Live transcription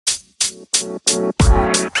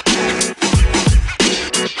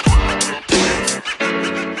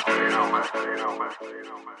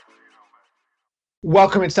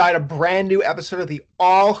Welcome inside a brand new episode of the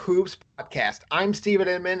All Hoops podcast. I'm Steven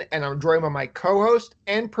Inman, and I'm joined by my co-host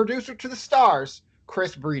and producer to the stars,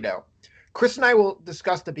 Chris Brito. Chris and I will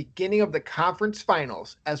discuss the beginning of the conference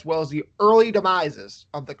finals, as well as the early demises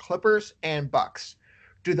of the Clippers and Bucks.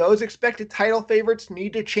 Do those expected title favorites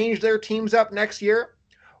need to change their teams up next year?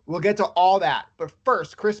 We'll get to all that. But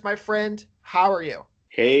first, Chris, my friend, how are you?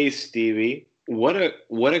 Hey, Stevie. What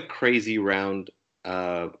a crazy round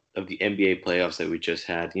of the NBA playoffs that we just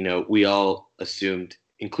had. You know, we all assumed,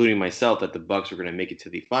 including myself, that the Bucks were going to make it to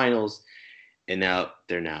the finals, and now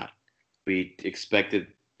they're not. We expected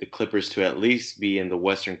the Clippers to at least be in the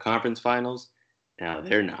Western Conference Finals. Now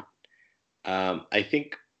they're not. I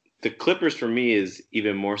think the Clippers for me is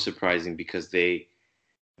even more surprising because they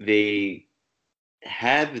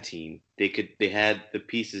had the team. They had the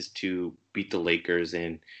pieces to beat the Lakers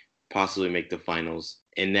and possibly make the finals.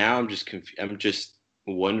 And now I'm just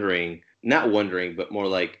wondering, not wondering, but more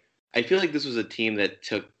like I feel like this was a team that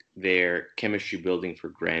took their chemistry building for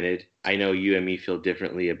granted. I know you and me feel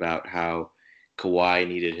differently about how Kawhi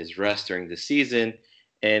needed his rest during the season.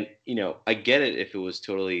 And, you know, I get it if it was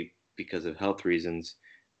totally because of health reasons.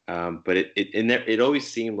 But it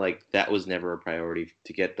always seemed like that was never a priority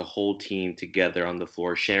to get the whole team together on the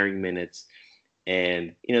floor, sharing minutes.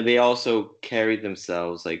 And, you know, they also carried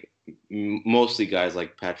themselves like mostly guys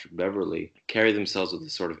like Patrick Beverley carried themselves with a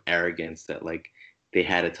sort of arrogance that like they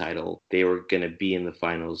had a title. They were going to be in the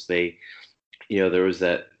finals. There was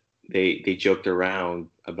that they joked around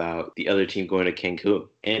about the other team going to Cancun.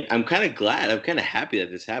 And I'm kind of glad. I'm kind of happy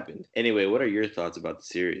that this happened. Anyway, what are your thoughts about the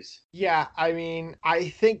series? Yeah, I mean, I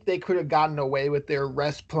think they could have gotten away with their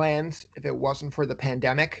rest plans if it wasn't for the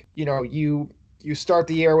pandemic. You know, you start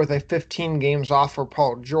the year with a 15 games off for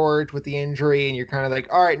Paul George with the injury, and you're kind of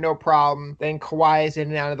like, all right, no problem. Then Kawhi is in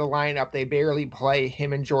and out of the lineup. They barely play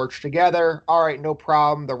him and George together. All right, no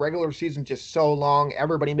problem. The regular season's just so long.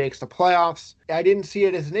 Everybody makes the playoffs. I didn't see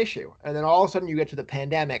it as an issue. And then all of a sudden you get to the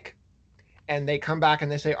pandemic, and they come back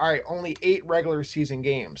and they say, all right, only 8 regular season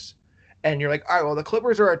games. And you're like, all right, well, the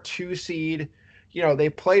Clippers are a 2 seed. You know, they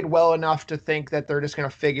played well enough to think that they're just going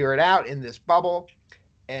to figure it out in this bubble.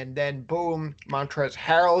 And then boom, Montrezl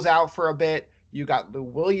Harrell's out for a bit. You got Lou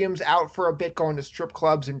Williams out for a bit, going to strip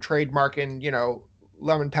clubs and trademarking, you know,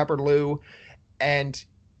 lemon peppered Lou. And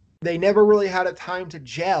they never really had a time to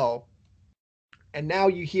gel. And now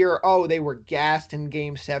you hear, oh, they were gassed in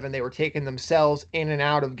game 7. They were taking themselves in and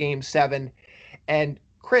out of game 7. And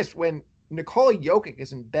Chris, when Nikola Jokic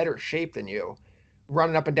is in better shape than you,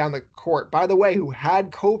 running up and down the court, by the way, who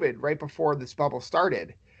had COVID right before this bubble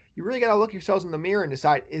started, you really got to look yourselves in the mirror and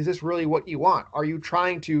decide, is this really what you want? Are you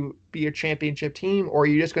trying to be a championship team, or are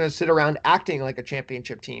you just going to sit around acting like a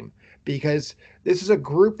championship team? Because this is a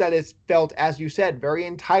group that is felt, as you said, very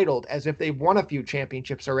entitled, as if they've won a few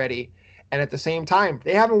championships already. And at the same time,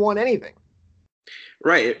 they haven't won anything.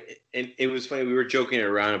 Right. And it was funny. We were joking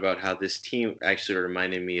around about how this team actually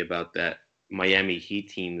reminded me about that Miami Heat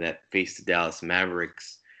team that faced the Dallas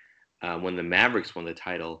Mavericks when the Mavericks won the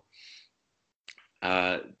title.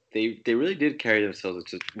 They really did carry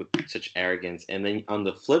themselves with such arrogance. And then on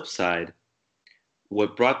the flip side,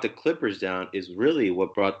 what brought the Clippers down is really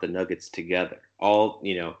what brought the Nuggets together.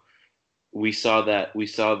 We saw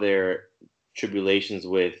their tribulations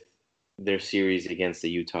with their series against the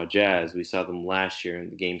Utah Jazz. We saw them last year in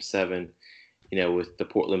the Game 7, with the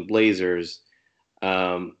Portland Blazers.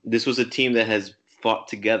 This was a team that has fought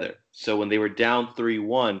together. So when they were down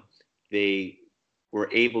 3-1, they were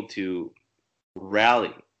able to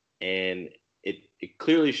rally, and it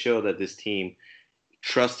clearly showed that this team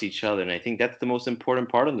trusts each other. And I think that's the most important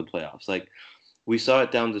part in the playoffs. Like, we saw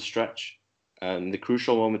it down the stretch. In the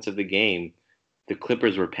crucial moments of the game, the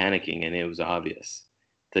Clippers were panicking, and it was obvious.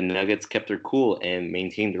 The Nuggets kept their cool and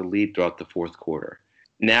maintained their lead throughout the fourth quarter.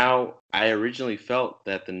 Now, I originally felt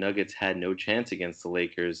that the Nuggets had no chance against the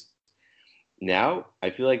Lakers. Now,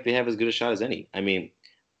 I feel like they have as good a shot as any. I mean,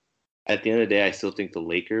 at the end of the day, I still think the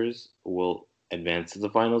Lakers will advance to the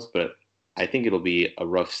finals, but I think it'll be a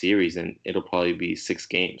rough series, and it'll probably be 6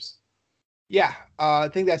 games. Yeah, I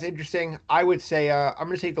think that's interesting. I would say I'm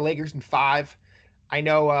going to take the Lakers in 5. I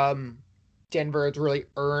know Denver has really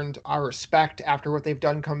earned our respect after what they've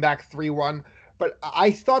done, come back 3-1, but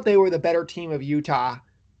I thought they were the better team of Utah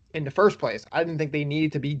in the first place. I didn't think they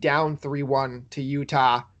needed to be down 3-1 to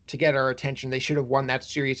Utah to get our attention. They should have won that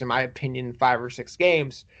series, in my opinion, in 5 or 6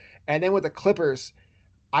 games. And then with the Clippers,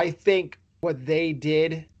 I think what they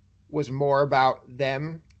did was more about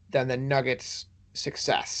them than the Nuggets'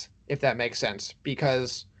 success, if that makes sense.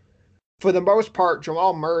 Because for the most part,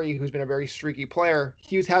 Jamal Murray, who's been a very streaky player,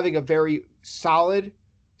 he was having a very solid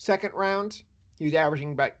second round. He was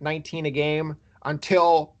averaging about 19 a game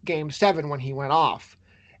until game 7 when he went off.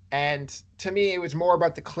 And to me, it was more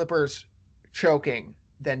about the Clippers choking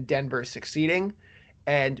than Denver succeeding.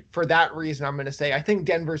 And for that reason, I'm going to say I think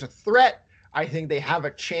Denver's a threat. I think they have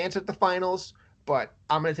a chance at the finals, but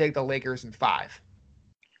I'm going to take the Lakers in 5.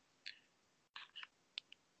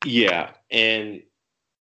 Yeah, and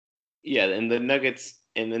the Nuggets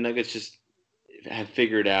just have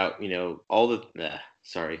figured out, all the.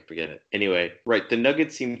 Sorry, forget it. Anyway, right, the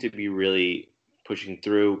Nuggets seem to be really pushing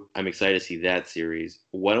through. I'm excited to see that series.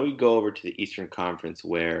 Why don't we go over to the Eastern Conference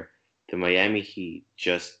where the Miami Heat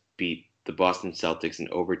just beat the Boston Celtics in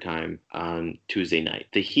overtime on Tuesday night.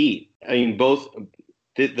 The Heat, I mean,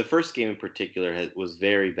 the first game in particular was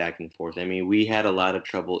very back and forth. I mean, we had a lot of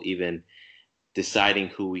trouble even deciding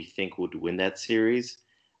who we think would win that series.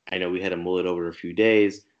 I know we had to mull it over a few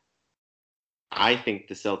days. I think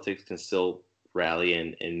the Celtics can still rally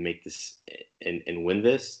and make this and win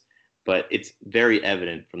this, but it's very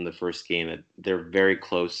evident from the first game that they're very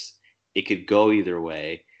close. It could go either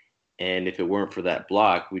way. And if it weren't for that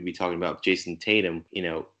block, we'd be talking about Jason Tatum,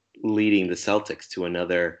 leading the Celtics to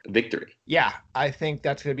another victory. Yeah, I think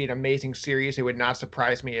that's going to be an amazing series. It would not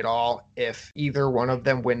surprise me at all if either one of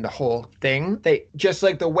them win the whole thing. They just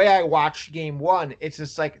like the way I watched game 1, it's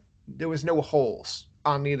just like there was no holes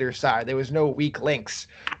on either side. There was no weak links.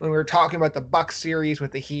 When we were talking about the Bucks series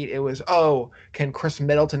with the Heat, it was, can Chris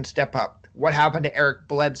Middleton step up? What happened to Eric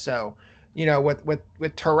Bledsoe?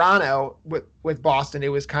 With Toronto, with Boston, it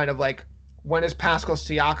was kind of like, when is Pascal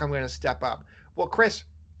Siakam going to step up? Well, Chris,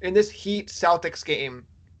 in this Heat Celtics game,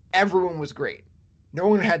 everyone was great. No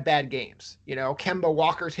one had bad games. Kemba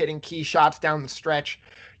Walker's hitting key shots down the stretch.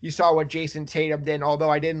 You saw what Jason Tatum did, although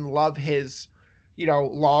I didn't love his,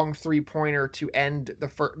 long 3-pointer to end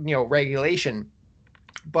the regulation.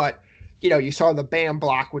 But, you saw the Bam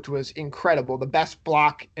block, which was incredible. The best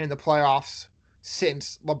block in the playoffs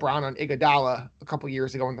since LeBron on Iguodala a couple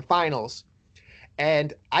years ago in the finals.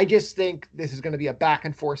 And I just think this is going to be a back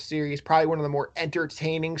and forth series, probably one of the more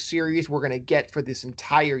entertaining series we're going to get for this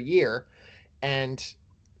entire year. And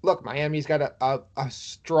look, Miami's got a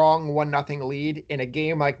strong 1-0 lead in a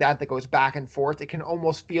game like that goes back and forth. It can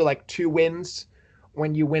almost feel like 2 wins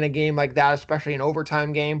when you win a game like that, especially an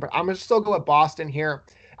overtime game. But I'm going to still go with Boston here.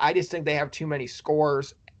 I just think they have too many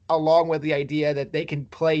scores, along with the idea that they can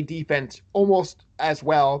play defense almost as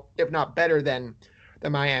well, if not better than the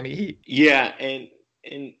Miami Heat. Yeah, and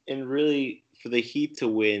really for the Heat to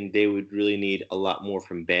win, they would really need a lot more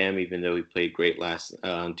from Bam, even though he played great last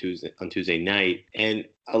on Tuesday night. And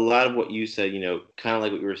a lot of what you said, kind of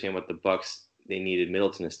like what we were saying about the Bucks, they needed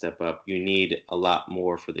Middleton to step up. You need a lot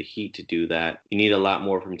more for the Heat to do that. You need a lot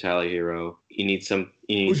more from Tyler Hero. You need some.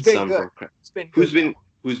 Who's been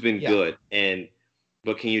good.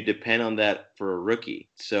 But can you depend on that for a rookie?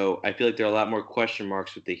 So I feel like there are a lot more question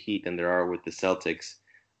marks with the Heat than there are with the Celtics,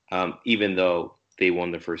 even though they won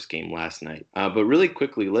the first game last night. But really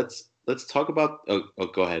quickly, let's talk about. Oh,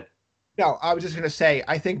 go ahead. No, I was just going to say,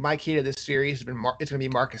 I think my key to this series has been it's going to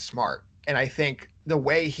be Marcus Smart, and I think the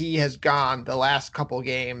way he has gone the last couple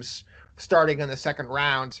games, starting in the second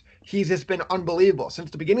round, he's just been unbelievable.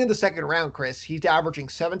 Since the beginning of the second round, Chris, he's averaging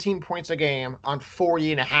 17 points a game on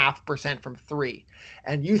 40.5% from 3.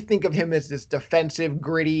 And you think of him as this defensive,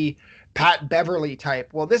 gritty, Pat Beverly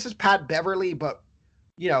type. Well, this is Pat Beverly, but,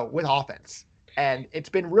 with offense. And it's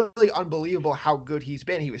been really unbelievable how good he's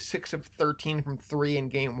been. He was 6 of 13 from 3 in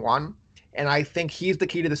game 1. And I think he's the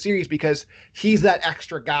key to the series because he's that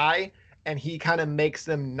extra guy, and he kind of makes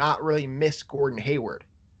them not really miss Gordon Hayward.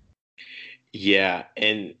 Yeah,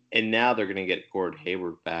 and now they're going to get Gordon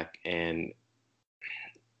Hayward back, and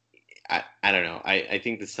I don't know. I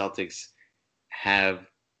think the Celtics have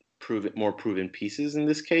more proven pieces in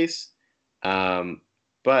this case,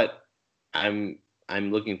 but I'm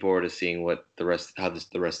looking forward to seeing what the rest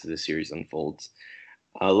of the series unfolds.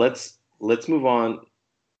 Let's move on,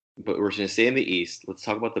 but we're going to stay in the East. Let's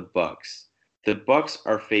talk about the Bucks. The Bucks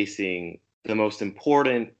are facing the most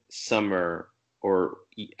important summer, or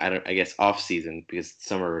I guess off season, because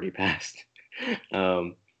summer already passed,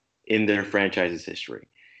 in their franchise's history.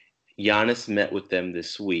 Giannis met with them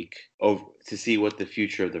this week to see what the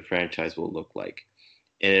future of the franchise will look like.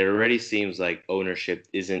 And it already seems like ownership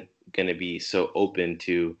isn't going to be so open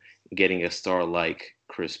to getting a star like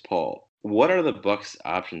Chris Paul. What are the Bucks'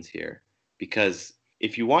 options here? Because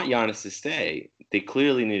if you want Giannis to stay, they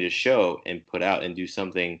clearly need to show and put out and do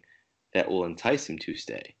something that will entice him to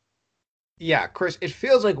stay. Yeah, Chris, it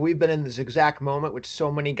feels like we've been in this exact moment with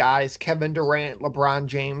so many guys, Kevin Durant, LeBron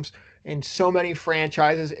James, and so many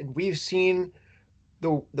franchises, and we've seen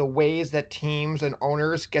the ways that teams and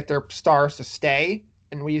owners get their stars to stay,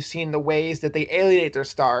 and we've seen the ways that they alienate their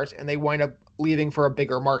stars and they wind up leaving for a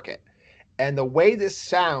bigger market. And the way this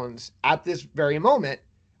sounds at this very moment,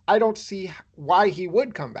 I don't see why he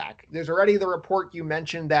would come back. There's already the report you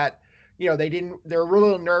mentioned that, they're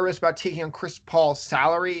really nervous about taking on Chris Paul's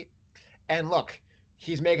salary. And look,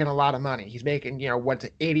 he's making a lot of money. He's making, what's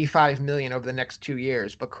 85 million over the next 2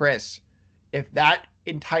 years. But Chris, if that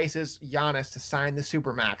entices Giannis to sign the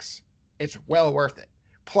Supermax, it's well worth it.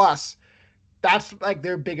 Plus, that's like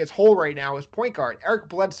their biggest hole right now is point guard. Eric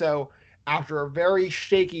Bledsoe, after a very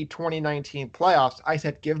shaky 2019 playoffs, I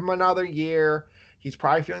said, give him another year. He's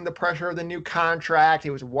probably feeling the pressure of the new contract.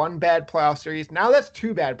 It was one bad playoff series. Now that's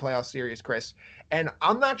two bad playoff series, Chris. And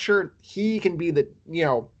I'm not sure he can be the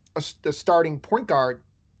starting point guard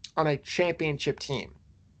on a championship team.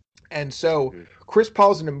 And so Chris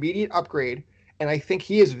Paul's an immediate upgrade. And I think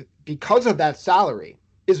he is, because of that salary,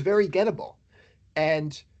 is very gettable.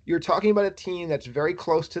 And you're talking about a team that's very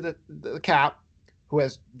close to the cap, who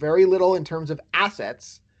has very little in terms of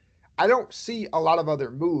assets. I don't see a lot of other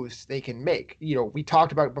moves they can make. We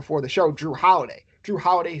talked about before the show, Jrue Holiday. Jrue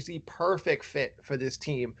Holiday is the perfect fit for this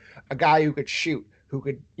team. A guy who could shoot, who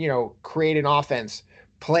could, create an offense,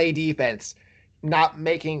 play defense, not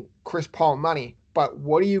making Chris Paul money. But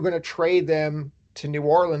what are you going to trade them to New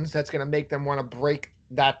Orleans that's going to make them want to break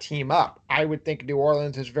that team up? I would think New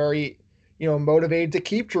Orleans is very, motivated to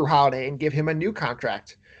keep Jrue Holiday and give him a new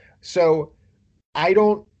contract. So I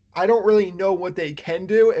don't really know what they can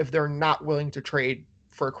do if they're not willing to trade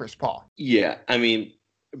for Chris Paul. Yeah, I mean,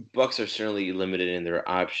 Bucks are certainly limited in their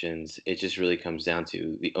options. It just really comes down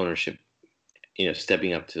to the ownership,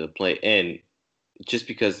 stepping up to the plate. And just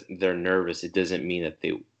because they're nervous, it doesn't mean that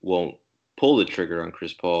they won't pull the trigger on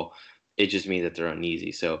Chris Paul. It just means that they're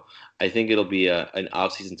uneasy. So I think it'll be an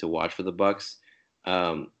offseason to watch for the Bucks.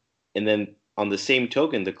 And then on the same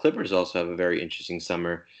token, the Clippers also have a very interesting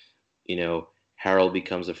summer. Harold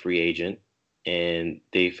becomes a free agent, and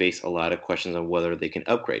they face a lot of questions on whether they can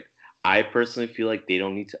upgrade. I personally feel like they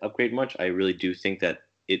don't need to upgrade much. I really do think that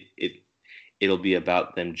it'll be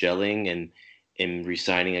about them gelling and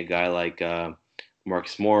re-signing a guy like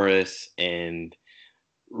Marcus Morris and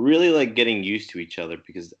really like getting used to each other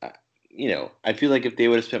because I feel like if they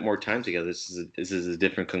would have spent more time together, this is a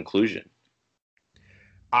different conclusion.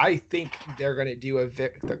 I think they're going to do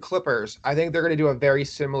the Clippers. I think they're going to do a very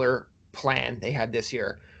similar plan they had this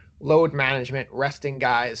year. Load management, resting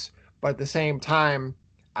guys, but at the same time,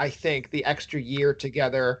 I think the extra year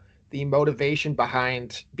together, the motivation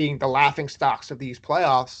behind being the laughing stocks of these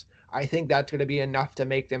playoffs, I think that's going to be enough to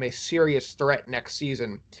make them a serious threat next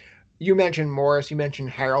season. You mentioned Morris, you mentioned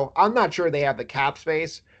Harrell. I'm not sure they have the cap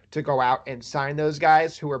space to go out and sign those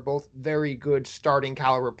guys who are both very good starting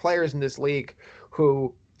caliber players in this league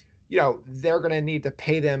who, they're going to need to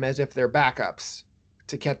pay them as if they're backups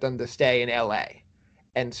to get them to stay in LA.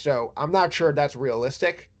 And so I'm not sure that's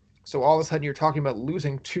realistic. So all of a sudden you're talking about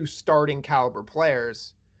losing two starting caliber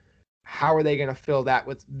players. How are they going to fill that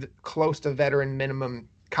with close to veteran minimum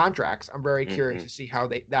contracts? I'm very curious to see how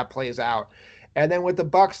that plays out. And then with the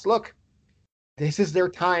Bucks, look, this is their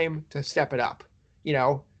time to step it up.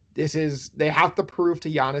 They have to prove to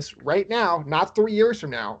Giannis right now, not 3 years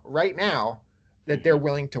from now, right now, that they're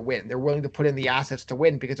willing to win. They're willing to put in the assets to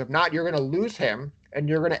win, because if not, you're going to lose him and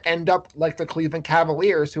you're going to end up like the Cleveland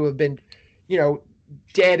Cavaliers, who have been,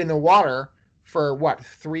 dead in the water for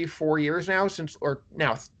 3-4 years now this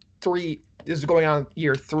is going on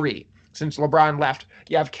year 3 since LeBron left.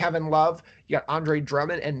 You have Kevin Love, you got Andre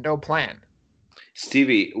Drummond, and no plan.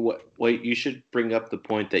 Stevie, what you should bring up the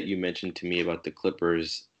point that you mentioned to me about the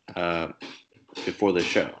Clippers before the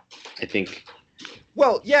show. I think.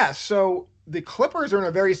 Well, yeah. So the Clippers are in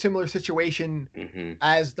a very similar situation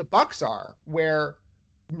as the Bucks are, where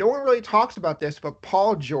no one really talks about this, but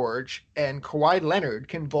Paul George and Kawhi Leonard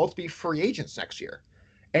can both be free agents next year.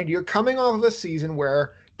 And you're coming off of a season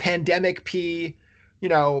where pandemic P,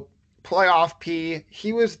 playoff P,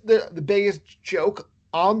 he was the biggest joke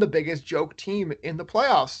on the biggest joke team in the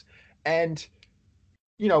playoffs. And,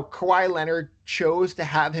 Kawhi Leonard chose to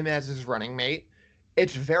have him as his running mate.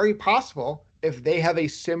 It's very possible if they have a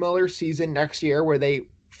similar season next year where they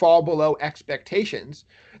fall below expectations,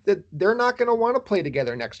 that they're not going to want to play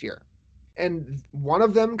together next year. And one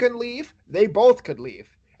of them can leave, they both could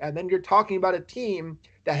leave. And then you're talking about a team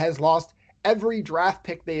that has lost every draft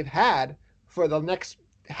pick they've had for the next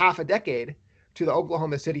half a decade to the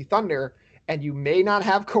Oklahoma City Thunder. And you may not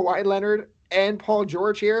have Kawhi Leonard and Paul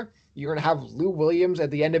George here. You're going to have Lou Williams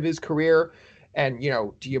at the end of his career. And,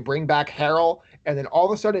 do you bring back Harrell? And then all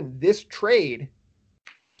of a sudden, this trade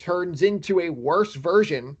turns into a worse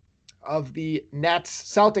version of the Nets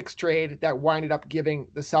Celtics trade that winded up giving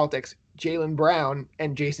the Celtics Jaylen Brown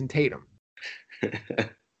and Jason Tatum.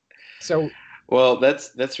 So, well,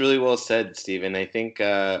 that's really well said, Steven. I think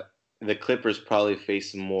the Clippers probably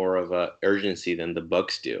face more of a urgency than the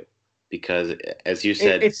Bucks do, because as you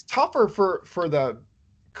said, it's tougher for the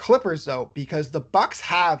Clippers though, because the Bucks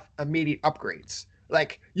have immediate upgrades.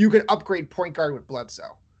 Like you can upgrade point guard with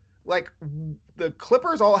Bledsoe. Like the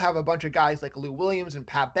Clippers all have a bunch of guys like Lou Williams and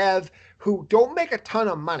Pat Bev who don't make a ton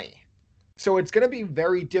of money. So it's going to be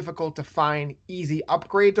very difficult to find easy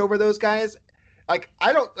upgrades over those guys. Like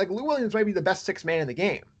Lou Williams might be the best sixth man in the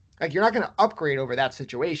game. Like you're not going to upgrade over that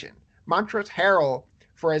situation. Montrezl Harrell,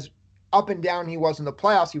 for as up and down he was in the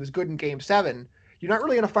playoffs, he was good in Game 7. You're not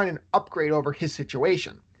really going to find an upgrade over his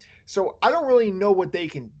situation. So I don't really know what they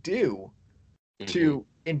can do to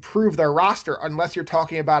improve their roster unless you're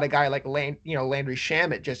talking about a guy like Landry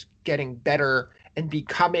Shamet just getting better and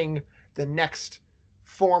becoming the next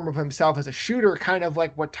form of himself as a shooter, kind of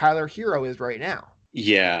like what Tyler Hero is right now.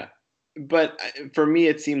 Yeah, but for me,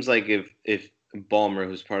 it seems like if Ballmer,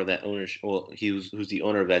 who's part of that ownership, who's the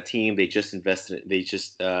owner of that team, they just invested. They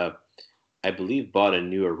just, I believe, bought a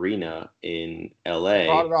new arena in LA.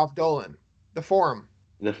 Bought it off Dolan, the Forum.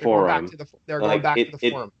 The Forum. They're going back to the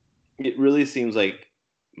Forum. It really seems like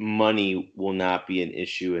money will not be an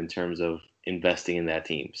issue in terms of investing in that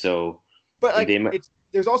team. So, but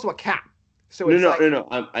there's also a cap. So no.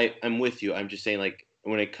 I'm with you. I'm just saying, like,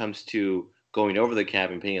 when it comes to going over the cap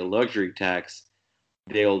and paying a luxury tax,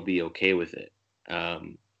 they'll be okay with it.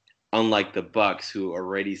 Unlike the Bucks, who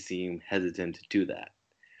already seem hesitant to do that.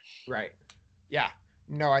 Right. Yeah.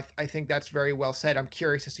 No, I think that's very well said. I'm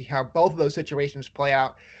curious to see how both of those situations play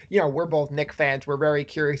out. We're both Knicks fans. We're very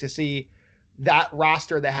curious to see that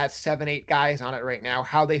roster that has 7-8 guys on it right now,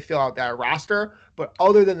 how they fill out that roster. But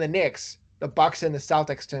other than the Knicks, the Bucks and the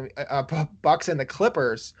Celtics, Bucks and the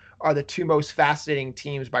Clippers are the two most fascinating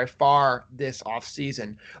teams by far this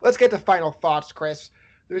offseason. Let's get to final thoughts, Chris.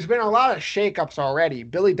 There's been a lot of shakeups already.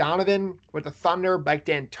 Billy Donovan with the Thunder, Mike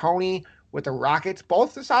D'Antoni with the Rockets,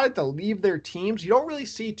 both decided to leave their teams. You don't really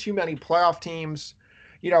see too many playoff teams,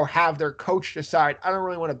 have their coach decide, I don't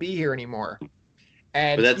really want to be here anymore.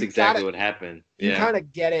 But that's exactly what happened. You kind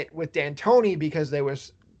of get it with D'Antoni because there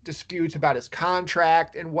was disputes about his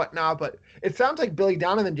contract and whatnot. But it sounds like Billy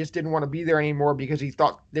Donovan just didn't want to be there anymore because he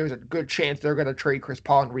thought there was a good chance they're going to trade Chris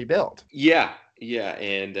Paul and rebuild. Yeah.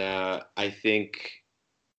 And I think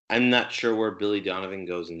I'm not sure where Billy Donovan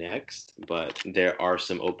goes next, but there are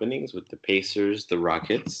some openings with the Pacers, the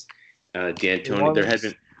Rockets,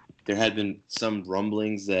 D'Antoni. There had been some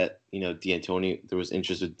rumblings that D'Antoni. There was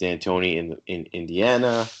interest with D'Antoni in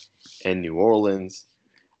Indiana and New Orleans.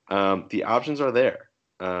 The options are there.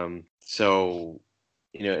 So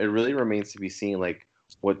it really remains to be seen, like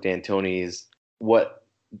what D'Antoni's, what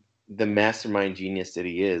the mastermind genius that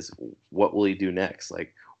he is. What will he do next?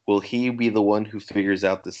 Like, will he be the one who figures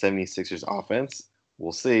out the 76ers offense?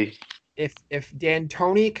 We'll see. If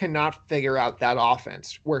D'Antoni cannot figure out that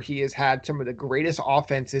offense, where he has had some of the greatest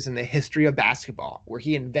offenses in the history of basketball, where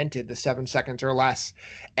he invented the 7 seconds or less,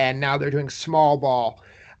 and now they're doing small ball.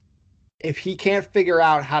 If he can't figure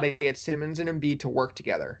out how to get Simmons and Embiid to work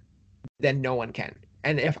together, then no one can.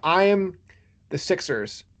 And if I am the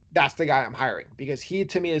Sixers, that's the guy I'm hiring because he,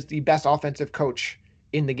 to me, is the best offensive coach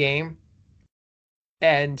in the game.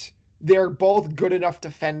 And they're both good enough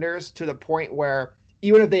defenders to the point where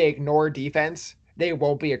even if they ignore defense, they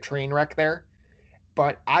won't be a train wreck there.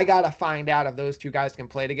 But I got to find out if those two guys can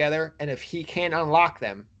play together. And if he can't unlock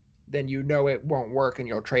them, then it won't work and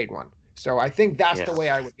you'll trade one. So I think that's the way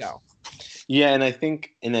I would go. Yeah, and I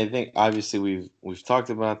think obviously we've talked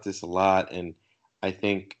about this a lot, and I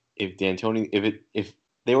think if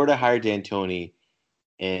they were to hire D'Antoni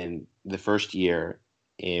in the first year,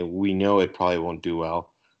 and we know it probably won't do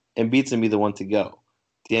well, Embiid's gonna be the one to go.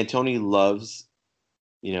 D'Antoni loves,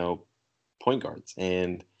 point guards,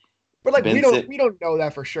 but we don't know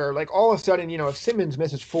that for sure. Like all of a sudden, if Simmons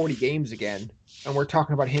misses 40 games again, and we're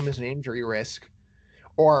talking about him as an injury risk.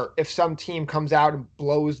 Or if some team comes out and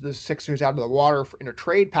blows the Sixers out of the water in a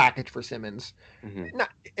trade package for Simmons,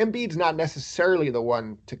 Embiid's not necessarily the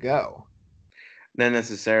one to go. Not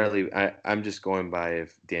necessarily. I'm just going by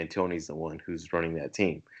if D'Antoni's the one who's running that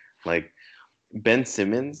team. Like Ben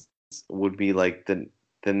Simmons would be like the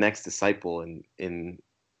next disciple in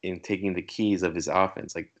taking the keys of his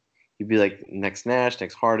offense. Like he'd be like next Nash,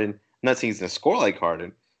 next Harden. I'm not saying he's gonna score like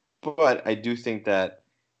Harden, but I do think that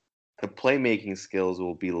the playmaking skills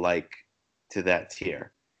will be like to that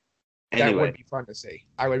tier. That Anyway, would be fun to see.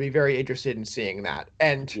 I would be very interested in seeing that.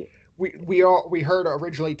 And yeah, we heard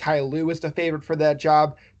originally Ty Lue was the favorite for that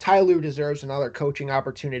job. Ty Lue deserves another coaching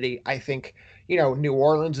opportunity. I think, New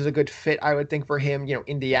Orleans is a good fit, I would think, for him.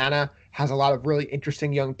 Indiana has a lot of really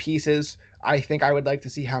interesting young pieces. I think I would like to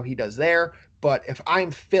see how he does there. But if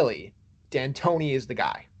I'm Philly, D'Antoni is the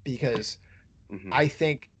guy because mhm. I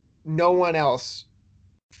think no one else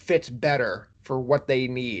fits better for what they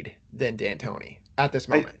need than D'Antoni at this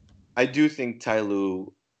I moment. I do think Ty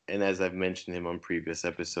Lue, and as I've mentioned him on previous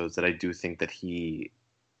episodes, that I do think that he,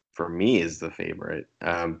 for me, is the favorite,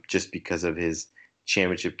 just because of his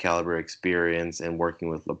championship caliber experience and working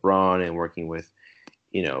with LeBron and working with,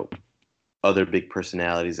 you know, other big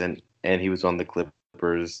personalities, and he was on the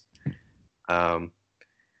Clippers. Um,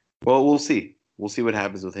 well, we'll see. We'll see what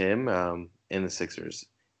happens with him and the Sixers.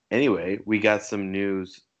 Anyway, we got some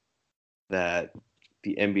news that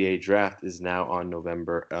the NBA draft is now on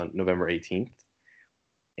November 18th,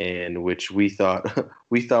 and which we thought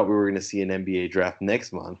we were going to see an NBA draft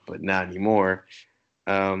next month, but not anymore.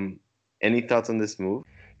 Um, any thoughts on this move?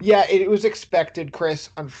 Yeah, it was expected, Chris.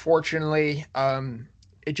 Unfortunately,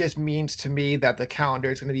 it just means to me that the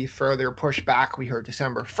calendar is going to be further pushed back. We heard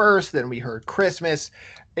December 1st, then we heard Christmas.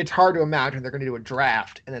 It's hard to imagine they're going to do a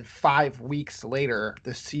draft, and then 5 weeks later,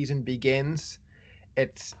 the season begins.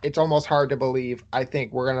 It's almost hard to believe. I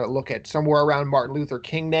think we're going to look at somewhere around Martin Luther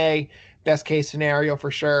King Day, best case scenario for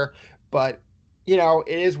sure. But it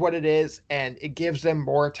is what it is, and it gives them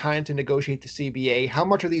more time to negotiate the CBA. How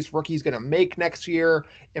much are these rookies going to make next year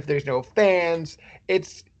if there's no fans?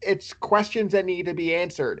 It's questions that need to be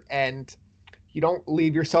answered, and you don't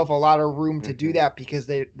leave yourself a lot of room to do Mm-hmm. that because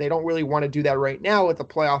they don't really want to do that right now with the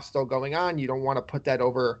playoffs still going on. You don't want to put that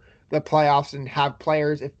over the playoffs and have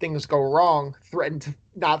players, if things go wrong, threaten to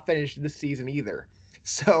not finish the season either.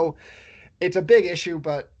 So it's a big issue,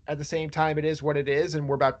 but at the same time, it is what it is, and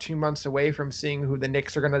we're about 2 months away from seeing who the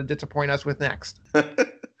Knicks are going to disappoint us with next.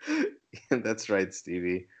 That's right,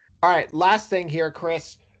 Stevie. All right, last thing here,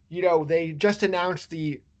 Chris. They just announced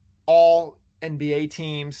the all NBA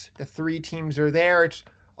teams. The three teams are there. It's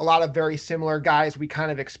a lot of very similar guys we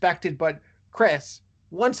kind of expected, but Chris,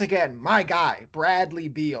 once again, my guy, Bradley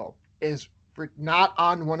Beal, is not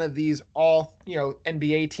on one of these all,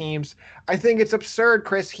 NBA teams. I think it's absurd,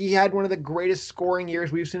 Chris. He had one of the greatest scoring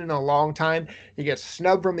years we've seen in a long time. He gets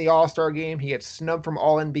snubbed from the All-Star game. He gets snubbed from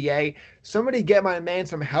All NBA. Somebody get my man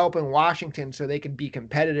some help in Washington so they can be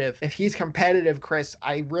competitive. If he's competitive, Chris,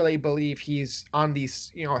 I really believe he's on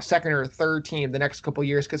these, a second or third team the next couple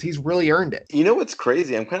years because he's really earned it. You know what's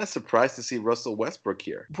crazy? I'm kind of surprised to see Russell Westbrook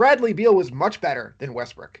here. Bradley Beal was much better than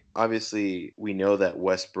Westbrook. Obviously, we know that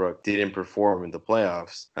Westbrook didn't perform in the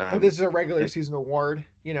playoffs. But this is a regular season award,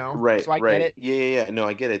 Right, so I right. get it. Yeah. No,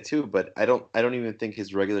 I get it too, but I don't even think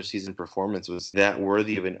his regular season performance was that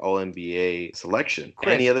worthy of an All NBA selection.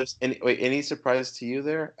 Chris. Any surprise to you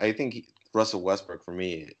there? I think Russell Westbrook for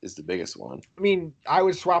me is the biggest one. I mean, I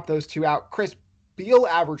would swap those two out. Chris, Beal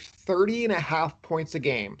averaged 30.5 points a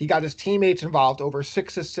game. He got his teammates involved, over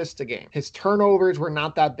 6 assists a game. His turnovers were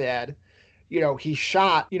not that bad. He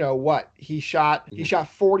shot, He shot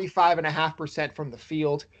 45.5% from the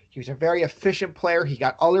field. He was a very efficient player. He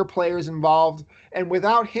got other players involved. And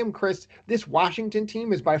without him, Chris, this Washington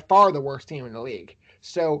team is by far the worst team in the league.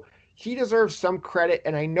 So he deserves some credit.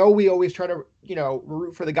 And I know we always try to,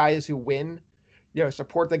 root for the guys who win,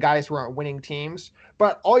 support the guys who are on winning teams.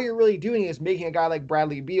 But all you're really doing is making a guy like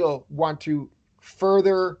Bradley Beal want to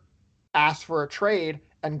further ask for a trade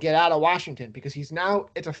and get out of Washington because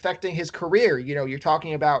it's affecting his career. You're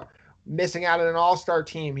talking about missing out on an all-star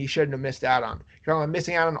team he shouldn't have missed out on. You're talking about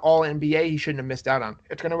missing out on all NBA he shouldn't have missed out on.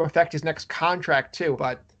 It's going to affect his next contract too,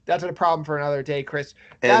 but that's a problem for another day, Chris.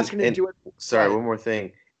 That's going to do it. Sorry, one more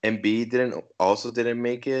thing. Embiid didn't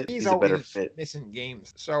make it. He's a better always fit. missing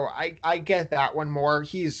games. So I get that one more.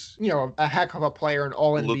 He's, a heck of a player and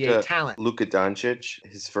all NBA talent. Luka Doncic,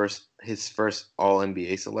 his first All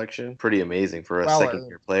NBA selection, pretty amazing for a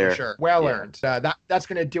second-year player. For sure. Well earned. That's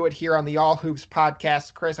going to do it here on the All Hoops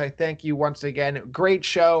podcast. Chris, I thank you once again. Great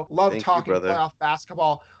show. Love talking playoff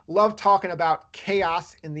basketball. Love talking about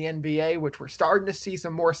chaos in the NBA, which we're starting to see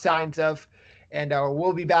some more signs of. And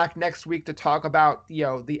we'll be back next week to talk about,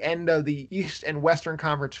 the end of the East and Western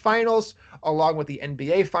Conference Finals, along with the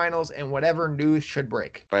NBA Finals and whatever news should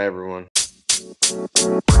break. Bye, everyone.